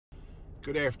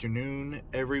Good afternoon,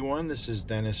 everyone. This is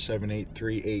Dennis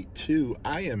 78382.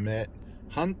 I am at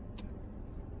Hunt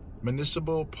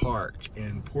Municipal Park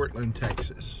in Portland,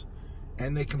 Texas.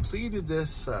 And they completed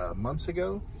this months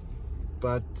ago,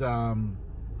 but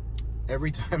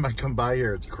every time I come by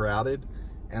here, it's crowded.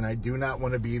 And I do not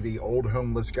want to be the old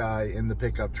homeless guy in the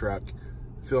pickup truck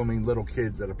filming little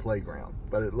kids at a playground.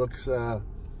 But it looks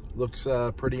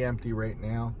pretty empty right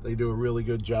now. They do a really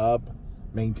good job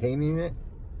maintaining it.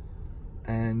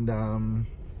 And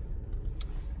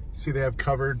see, they have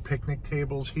covered picnic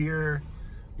tables here.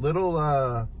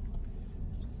 Little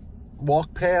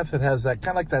walk path that has that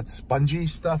kind of like that spongy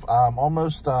stuff.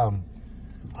 Almost I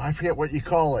forget what you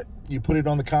call it. You put it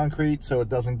on the concrete so it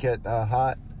doesn't get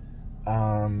hot.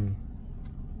 Man,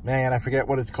 I forget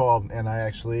what it's called, and I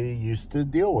actually used to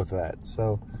deal with that.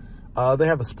 So they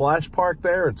have a splash park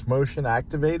there. It's motion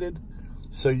activated,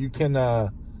 so you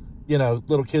can you know,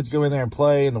 little kids go in there and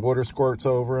play and the water squirts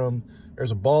over them.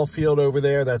 There's a ball field over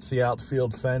there. That's the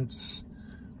outfield fence.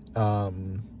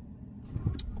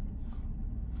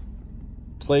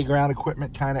 Playground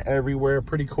equipment kind of everywhere.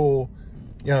 Pretty cool.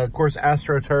 You know, of course,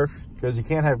 AstroTurf, because you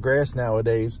can't have grass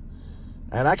nowadays.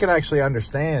 And I can actually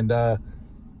understand the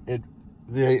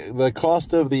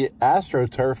cost of the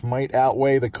AstroTurf might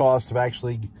outweigh the cost of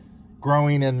actually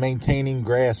growing and maintaining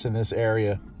grass in this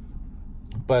area.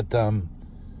 But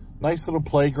nice little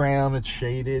playground. It's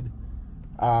shaded.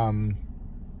 Some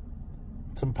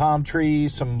palm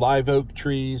trees, some live oak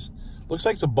trees. Looks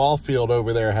like the ball field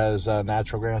over there has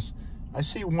natural grass. I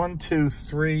see 1, 2,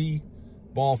 3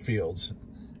 ball fields.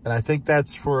 And I think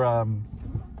that's for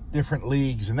different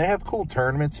leagues. And they have cool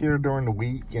tournaments here during the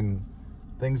week and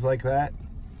things like that.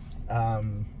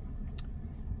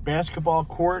 Basketball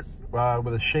court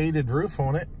with a shaded roof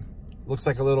on it. Looks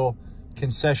like a little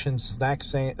concession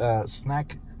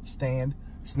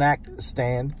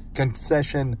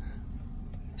concession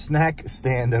snack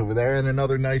stand over there, and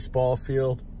another nice ball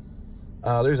field.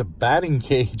 There's a batting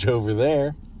cage over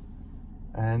there,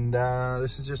 and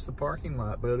this is just the parking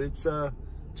lot, but it's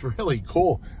really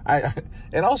cool.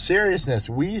 In all seriousness,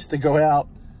 we used to go out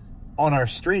on our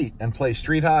street and play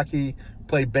street hockey,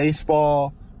 play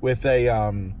baseball with a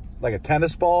like a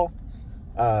tennis ball,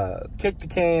 kick the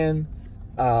can,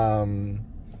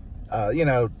 you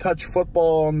know, touch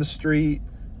football on the street,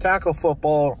 tackle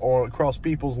football or across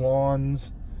people's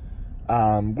lawns.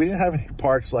 We didn't have any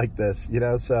parks like this, you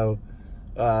know, so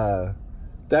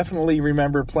definitely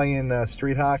remember playing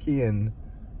street hockey and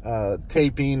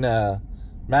taping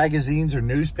magazines or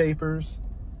newspapers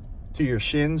to your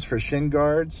shins for shin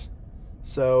guards.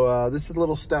 So this is a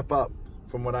little step up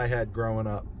from what I had growing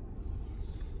up.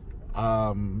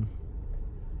 And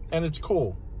it's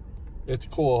cool. It's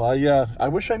cool. I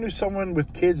wish I knew someone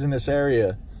with kids in this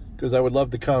area, because I would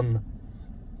love to come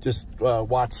just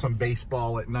watch some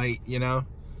baseball at night, you know.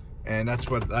 And that's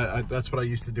what I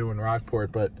used to do in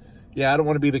Rockport. But yeah, I don't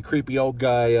want to be the creepy old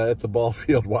guy at the ball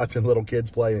field watching little kids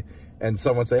play, and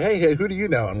someone say, "Hey, who do you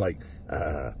know?" I'm like,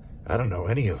 I don't know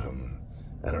any of them.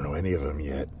 I don't know any of them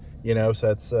yet, you know.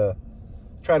 So that's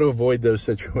try to avoid those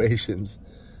situations.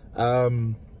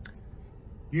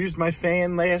 Used my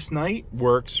fan last night.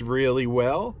 Works really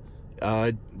well.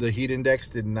 The heat index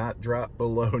did not drop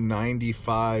below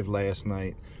 95 last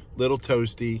night. Little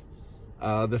toasty.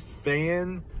 The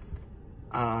fan,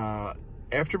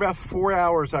 after about 4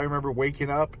 hours, I remember waking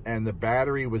up and the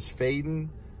battery was fading.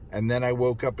 And then I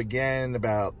woke up again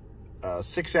about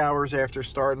 6 hours after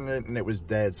starting it, and it was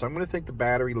dead. So I'm going to think the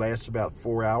battery lasts about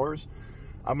 4 hours.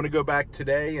 I'm going to go back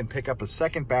today and pick up a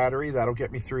second battery. That'll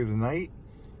get me through the night.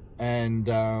 And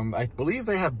I believe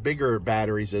they have bigger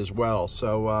batteries as well.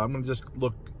 So I'm going to just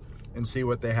look and see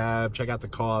what they have, check out the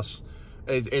costs.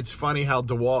 It's funny how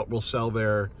DeWalt will sell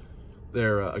their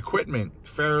equipment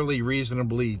fairly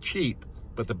reasonably cheap,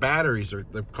 but the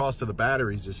cost of the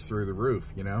batteries is through the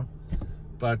roof, you know.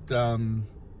 But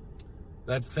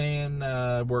that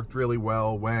fan worked really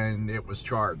well when it was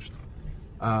charged.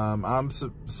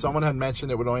 Someone had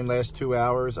mentioned it would only last 2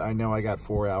 hours. I know I got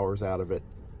 4 hours out of it.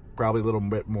 Probably a little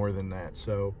bit more than that.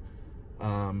 So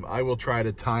I will try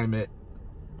to time it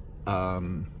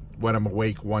when I'm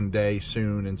awake one day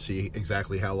soon and see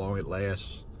exactly how long it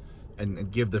lasts, and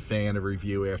give the fan a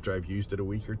review after I've used it a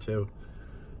week or two.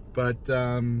 But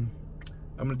I'm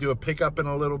gonna do a pickup in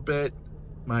a little bit.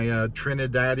 My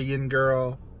Trinidadian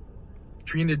girl,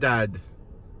 Trinidad.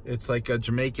 It's like a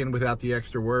Jamaican without the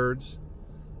extra words.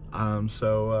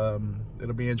 So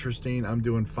it'll be interesting. I'm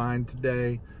doing fine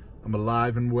today. I'm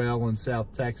alive and well in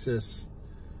South Texas,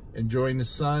 enjoying the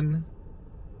sun,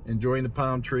 enjoying the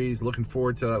palm trees, looking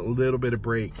forward to a little bit of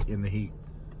break in the heat.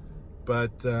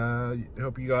 But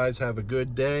hope you guys have a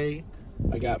good day.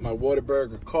 I got my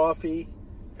Whataburger coffee.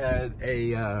 Had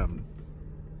a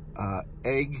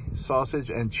egg, sausage,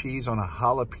 and cheese on a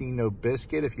jalapeno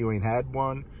biscuit. If you ain't had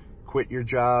one, quit your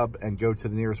job and go to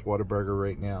the nearest Whataburger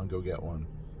right now and go get one.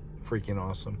 Freaking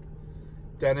awesome.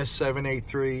 Dennis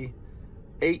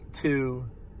 78382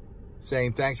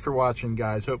 saying thanks for watching,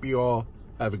 guys. Hope you all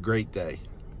have a great day.